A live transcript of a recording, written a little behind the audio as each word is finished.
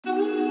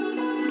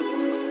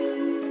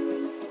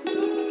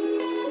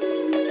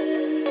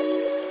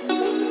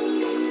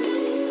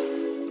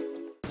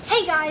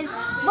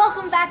guys,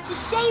 welcome back to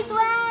SHAY'S Way!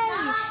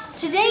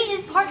 Today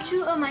is part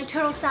 2 of my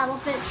turtle saddle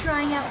fit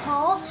trying out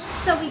haul.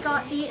 So we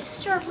got the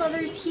stirrup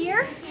leathers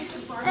here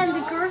and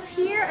the girth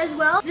here as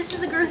well. This is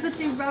the girth with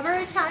the rubber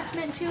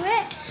attachment to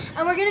it,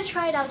 and we're gonna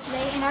try it out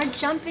today in our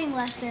jumping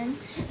lesson.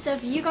 So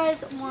if you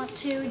guys want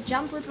to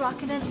jump with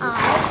Rocket and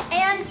I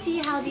and see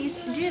how these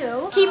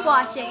do, keep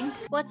watching.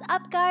 What's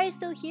up guys?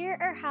 So here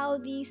are how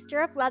the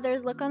stirrup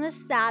leathers look on the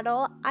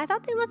saddle. I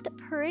thought they looked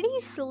pretty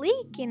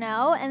sleek, you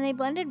know, and they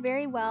blended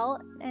very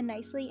well and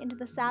nicely into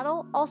the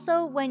saddle.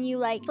 Also, when you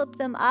like flip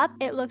them up,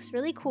 it looks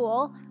really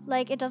cool.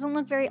 Like, it doesn't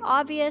look very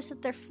obvious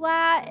that they're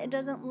flat. It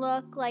doesn't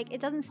look like,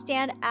 it doesn't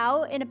stand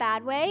out in a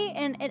bad way,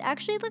 and it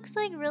actually looks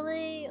like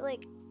really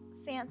like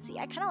fancy.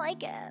 I kind of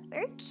like it.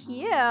 Very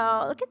cute.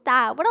 Look at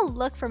that. What a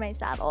look for my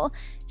saddle.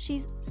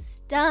 She's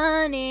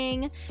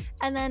stunning.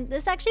 And then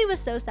this actually was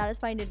so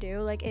satisfying to do.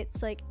 Like,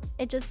 it's like,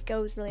 it just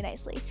goes really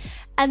nicely.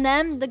 And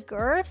then the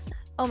girth,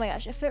 oh my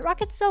gosh, it fit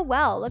Rocket so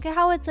well. Look at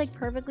how it's like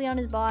perfectly on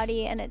his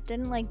body and it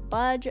didn't like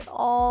budge at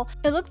all.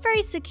 It looked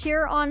very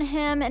secure on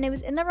him and it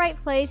was in the right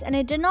place and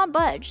it did not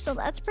budge, so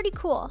that's pretty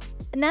cool.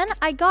 And then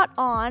I got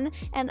on,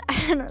 and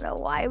I don't know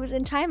why I was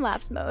in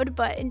time-lapse mode,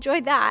 but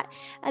enjoyed that.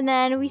 And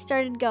then we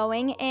started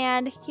going,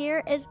 and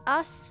here is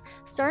us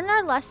starting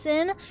our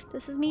lesson.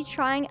 This is me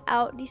trying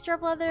out the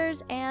stirrup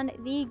leathers and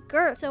the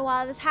girth. So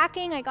while I was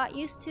hacking, I got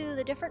used to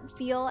the different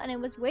feel, and it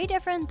was way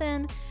different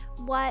than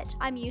what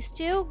I'm used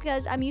to,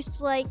 because I'm used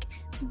to like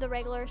the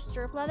regular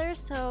stirrup leathers,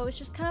 so it's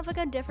just kind of like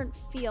a different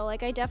feel.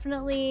 Like, it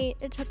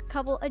took a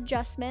couple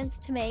adjustments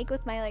to make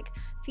with my like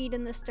feet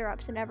in the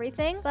stirrups and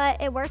everything,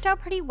 but it worked out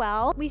pretty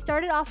well. We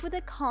started off with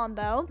a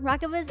combo.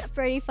 Rocket was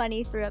pretty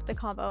funny throughout the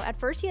combo. At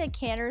first he like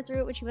cantered through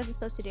it, which he wasn't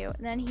supposed to do,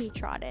 and then he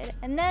trotted,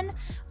 and then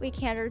we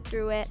cantered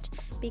through it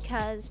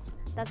because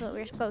that's what we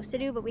were supposed to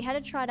do, but we had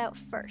to trot out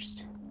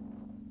first.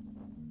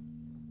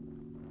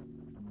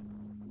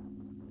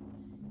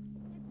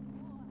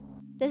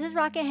 This is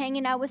Rocket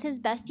hanging out with his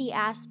bestie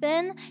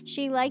Aspen.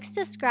 She likes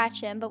to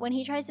scratch him, but when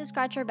he tries to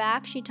scratch her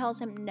back, she tells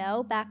him,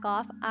 no, back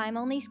off, I'm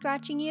only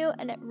scratching you,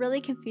 and it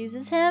really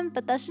confuses him,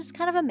 but that's just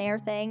kind of a mare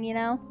thing, you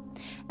know?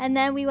 And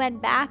then we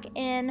went back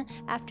in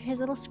after his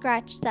little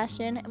scratch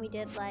session, and we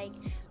did like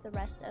the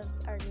rest of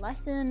our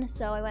lesson.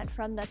 So I went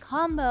from the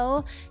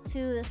combo to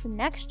this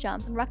next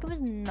jump, and Rocket was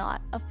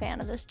not a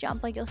fan of this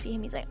jump. Like, you'll see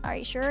him, he's like, are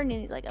you sure? And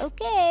he's like,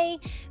 okay,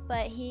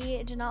 but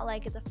he did not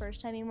like it the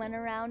first time he went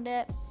around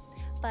it.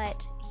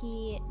 But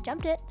he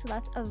jumped it, so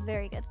that's a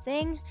very good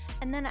thing.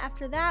 And then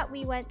after that,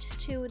 we went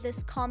to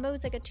this combo.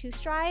 It's like a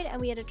 2-stride,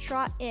 and we had to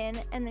trot in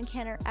and then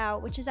canter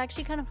out, which is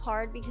actually kind of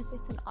hard because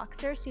it's an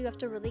oxer, so you have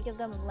to really give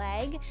them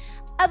leg.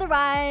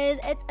 Otherwise,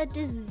 it's a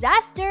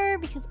disaster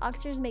because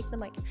oxers make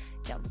them like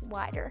jump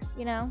wider,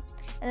 you know?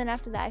 And then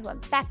after that, I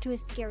went back to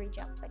his scary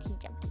jump, but he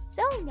jumped it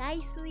so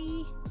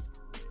nicely.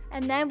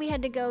 And then we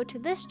had to go to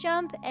this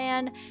jump,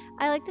 and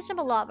I like this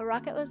jump a lot, but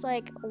Rocket was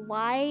like,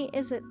 why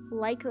is it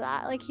like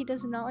that? Like, he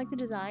does not like the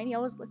design. He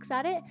always looks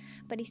at it,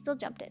 but he still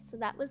jumped it, so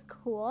that was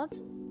cool.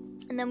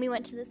 And then we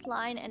went to this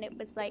line, and it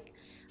was like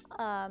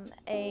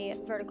a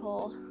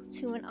vertical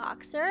to an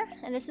oxer,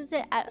 and this is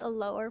it at a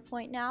lower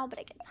point now, but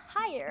it gets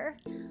higher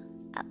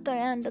at the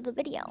end of the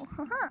video.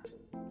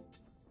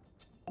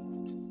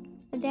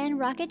 And then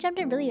Rocket jumped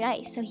it really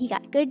nice, so he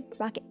got good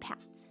Rocket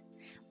pats.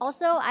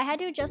 Also, I had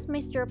to adjust my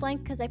stirrup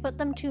length because I put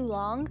them too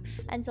long,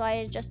 and so I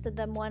adjusted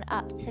them one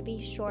up to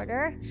be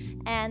shorter,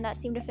 and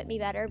that seemed to fit me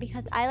better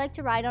because I like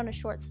to ride on a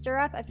short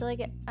stirrup. I feel like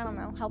it, I don't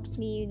know, helps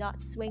me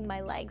not swing my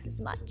legs as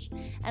much,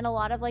 and a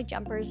lot of like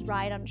jumpers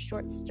ride on a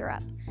short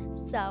stirrup,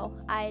 so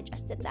I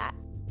adjusted that.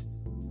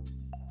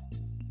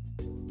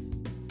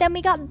 Then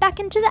we got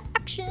back into the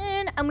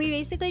action, and we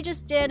basically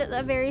just did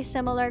a very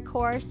similar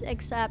course,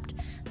 except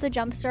the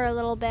jumps are a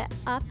little bit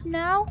up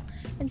now.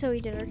 And so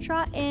we did our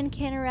trot in,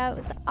 canter out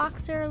with the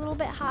oxer a little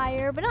bit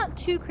higher, but not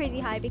too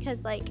crazy high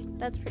because like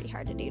that's pretty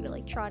hard to do, to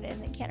like trot in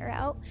and canter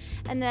out.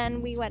 And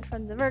then we went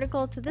from the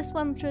vertical to this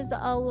one, which was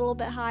a little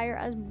bit higher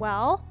as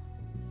well.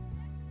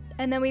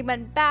 And then we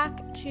went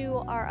back to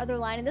our other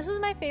line, and this was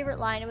my favorite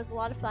line. It was a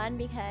lot of fun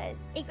because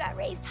it got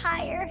raised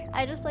higher.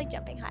 I just like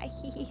jumping high.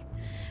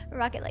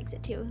 Rocket likes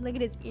it too. Look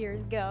at his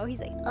ears go. He's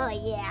like, oh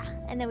yeah.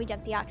 And then we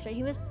jumped the oxer.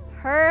 He was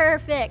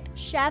perfect.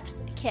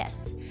 Chef's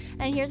kiss.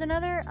 And here's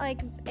another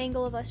like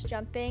angle of us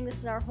jumping. This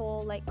is our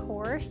whole like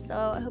course,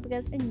 so I hope you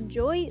guys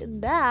enjoy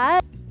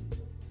that.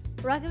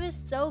 Rocket was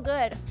so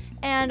good,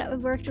 and it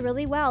worked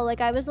really well.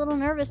 Like, I was a little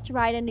nervous to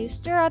ride a new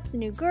stirrups, a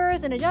new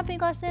girth, and a jumping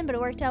lesson, but it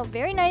worked out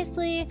very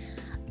nicely.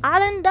 I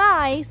didn't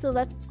die, so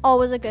that's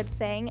always a good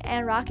thing.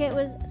 And Rocket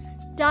was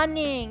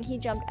stunning. He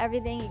jumped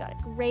everything. He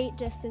got great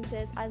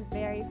distances. I'm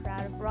very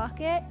proud of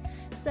Rocket.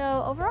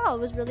 So overall, it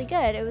was really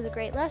good. It was a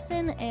great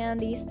lesson, and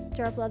the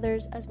stirrup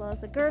leathers as well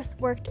as the girth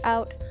worked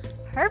out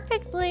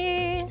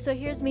perfectly. So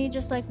here's me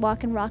just like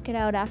walking Rocket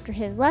out after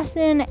his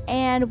lesson,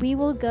 and we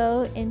will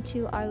go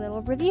into our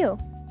little review.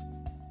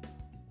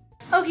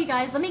 Okay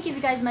guys, let me give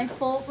you guys my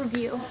full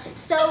review.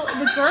 So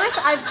the girth,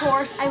 of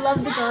course, I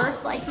love the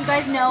girth. Like you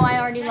guys know, I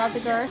already love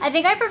the girth. I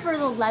think I prefer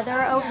the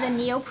leather over the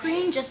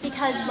neoprene just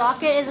because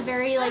Rocket is a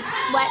very like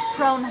sweat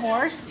prone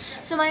horse.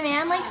 So my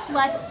man like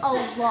sweats a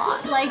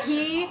lot. Like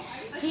he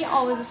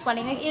always is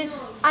sweating. Like it's,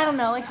 I don't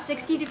know, like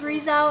 60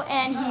 degrees out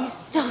and he's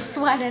still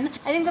sweating.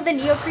 I think that the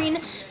neoprene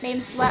made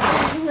him sweat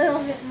a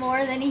little bit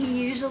more than he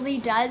usually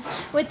does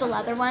with the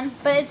leather one.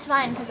 But it's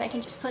fine because I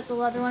can just put the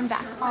leather one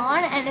back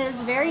on and it is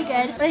very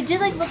good. But I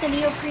did like about the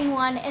neoprene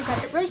one is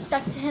that it really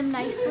stuck to him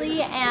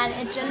nicely and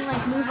it didn't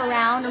like move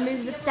around or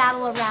move the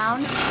saddle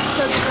around.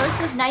 So the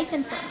girth was nice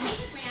and firm.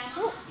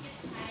 Oh,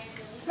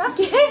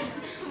 Rocket!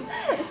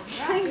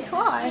 My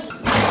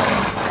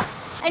God.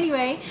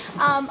 Anyway,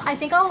 I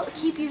think I'll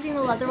keep using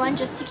the leather one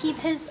just to keep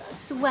his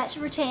sweat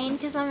retained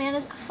because my man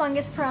is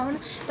fungus prone.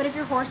 But if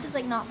your horse is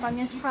like not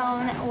fungus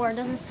prone or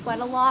doesn't sweat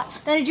a lot,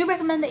 then I do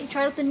recommend that you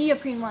try out the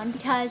neoprene one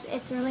because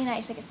it's really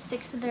nice. Like it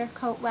sticks to their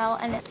coat well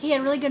and he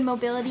had really good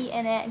mobility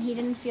in it and he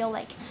didn't feel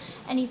like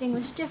anything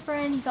was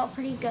different. He felt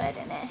pretty good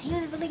in it. He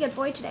was a really good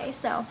boy today,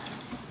 so.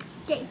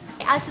 Okay.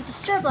 As with the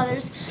stirrup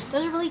leathers,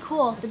 those are really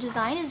cool. The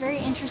design is very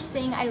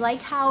interesting. I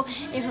like how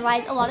it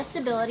provides a lot of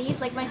stability.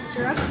 Like my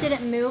stirrups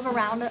didn't move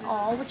around at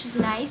all, which is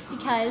nice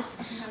because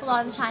a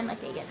lot of the time like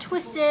they get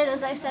twisted,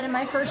 as I said in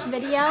my first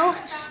video,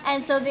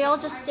 and so they all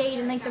just stayed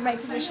in like the right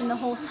position the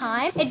whole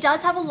time. It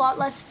does have a lot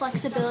less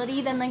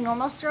flexibility than like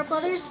normal stirrup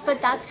leathers,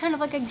 but that's kind of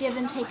like a give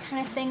and take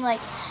kind of thing.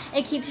 Like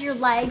it keeps your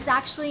legs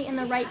actually in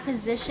the right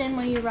position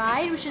when you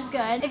ride, which is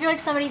good. If you're like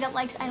somebody that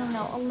likes, I don't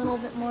know, a little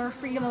bit more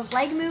freedom of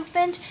leg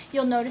movement,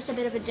 you'll notice a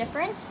bit of a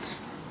difference.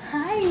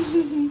 Hi.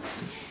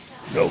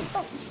 No.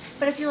 Oh.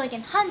 But if you're like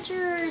in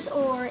hunters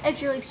or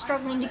if you're like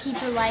struggling to keep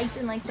your legs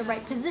in like the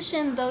right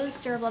position, those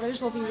stirrup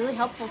leathers will be really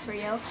helpful for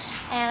you.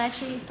 And I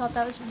actually thought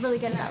that was really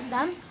good about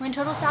them. When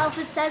Total Saddle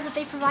Fit says that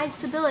they provide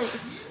stability,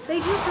 they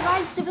do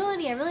provide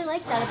stability. I really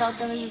like that about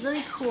them. It's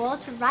really cool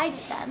to ride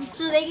with them.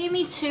 So they gave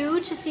me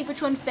two to see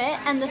which one fit,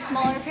 and the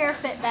smaller pair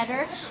fit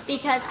better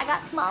because I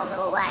got small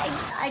little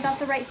legs. I got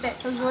the right fit,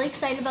 so I was really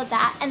excited about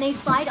that. And they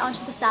slide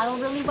onto the saddle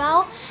really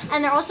well,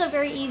 and they're also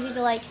very easy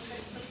to like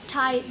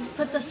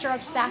put the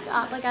stirrups back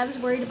up. Like I was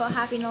worried about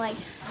having to like,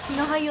 you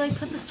know how you like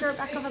put the stirrup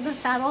back up on the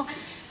saddle?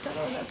 Don't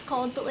know what that's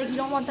called, but like you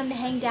don't want them to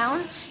hang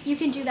down. You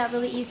can do that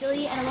really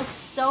easily and it looks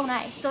so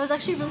nice. So I was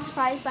actually really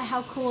surprised by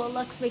how cool it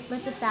looks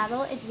with the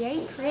saddle. It's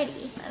very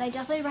pretty. And I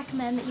definitely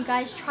recommend that you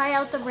guys try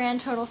out the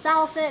brand Total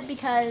Saddle Fit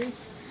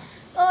because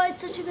oh,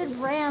 it's such a good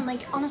brand.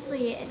 Like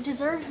honestly, it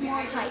deserves more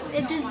hype.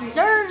 It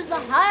deserves the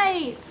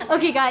hype.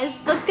 Okay guys,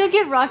 let's go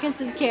give Rocket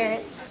some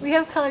carrots. We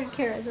have colored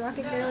carrots.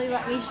 Rocket barely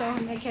let me show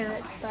him the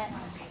carrots, but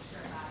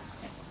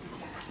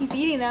he's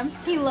eating them.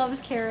 He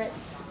loves carrots.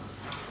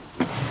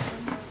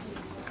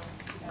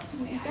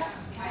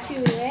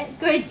 Chew it.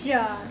 Good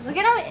job. Look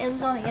at how it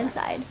is on the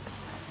inside.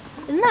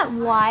 Isn't that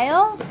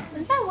wild?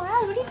 Isn't that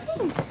wild? What do you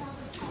think?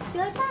 Do you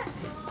like that?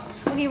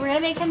 Okay, we're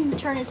gonna make him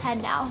turn his head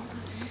now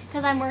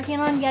because I'm working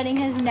on getting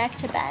his neck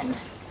to bend.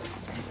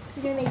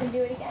 We're gonna make him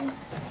do it again.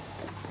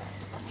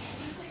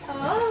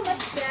 Oh,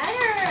 much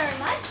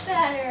better. Much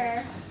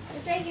better.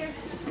 It's right here.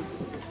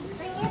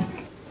 Right here.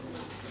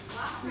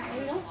 No,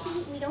 we don't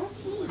cheat. We don't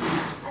cheat.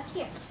 Up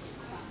here.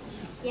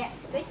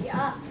 Yes, good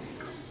job.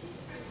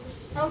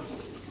 Okay,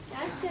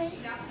 that's good.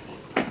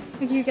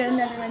 Okay, you get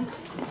another one.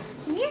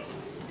 Come here.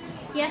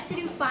 He has to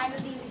do 5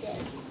 of these a day.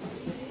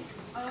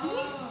 Come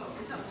here.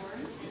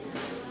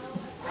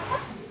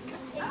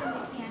 It's in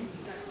this hand.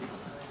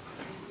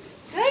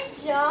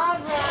 Good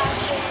job,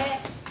 Rocket.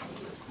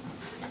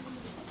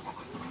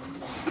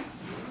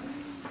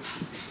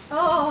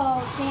 Oh,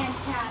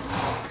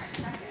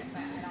 fantastic.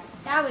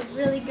 That was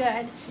really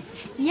good.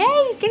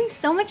 Yay, he's getting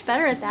so much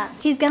better at that.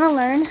 He's gonna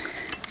learn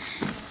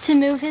to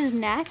move his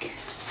neck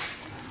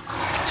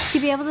to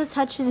be able to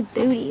touch his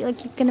booty. Like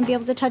he's gonna be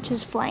able to touch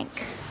his flank.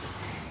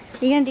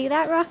 You gonna do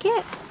that,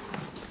 Rocket?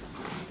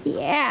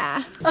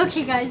 Yeah.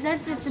 Okay guys,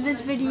 that's it for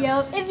this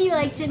video. If you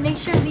liked it, make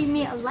sure to leave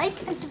me a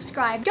like and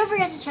subscribe. Don't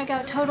forget to check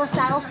out Total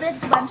Saddle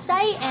Fit's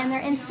website and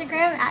their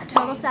Instagram at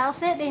Total Saddle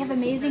Fit. They have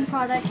amazing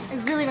products. I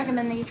really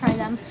recommend that you try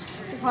them.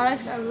 The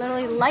products are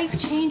literally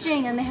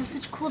life-changing and they have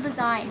such cool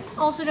designs.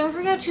 Also, don't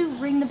forget to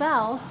ring the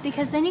bell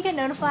because then you get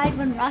notified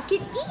when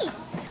Rocket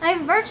eats. I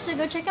have merch, so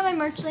go check out my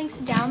merch links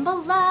down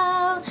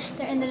below.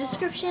 They're in the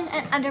description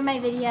and under my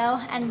video,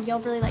 and you'll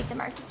really like the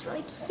merch. It's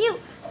really cute.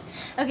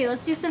 Okay,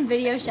 let's do some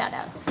video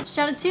shoutouts.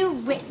 Shout out to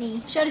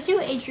Whitney. Shout out to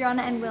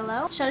Adriana and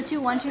Willow. Shout out to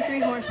 123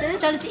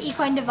 Horses. Shout out to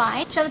Equine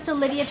Divine. Shout out to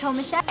Lydia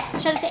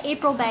Tomashek. Shout out to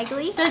April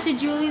Bagley. Shout out to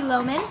Julie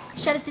Lohman.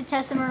 Shout out to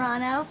Tessa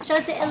Morano.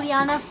 Shout out to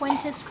Ileana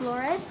Fuentes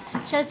Flores.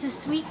 Shout out to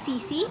Sweet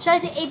Cece. Shout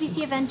out to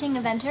ABC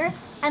Eventing Eventer.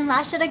 And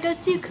last shout out goes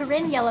to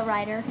Corinne Yellow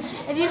Rider.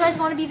 If you guys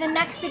want to be the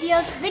next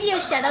video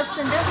shoutouts,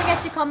 then don't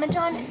forget to comment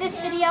on this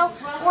video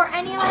or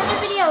any of my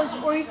other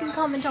videos. Or you can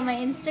comment on my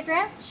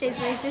Instagram, Shay's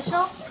Way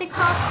Official,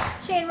 TikTok,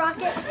 Shay and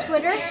Rocket,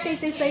 Twitter,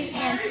 Shay's Way,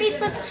 and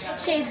Facebook,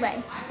 Shay's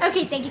Way.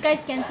 Okay, thank you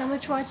guys again so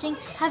much for watching.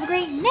 Have a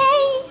great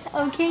day.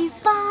 Okay,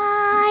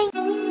 bye.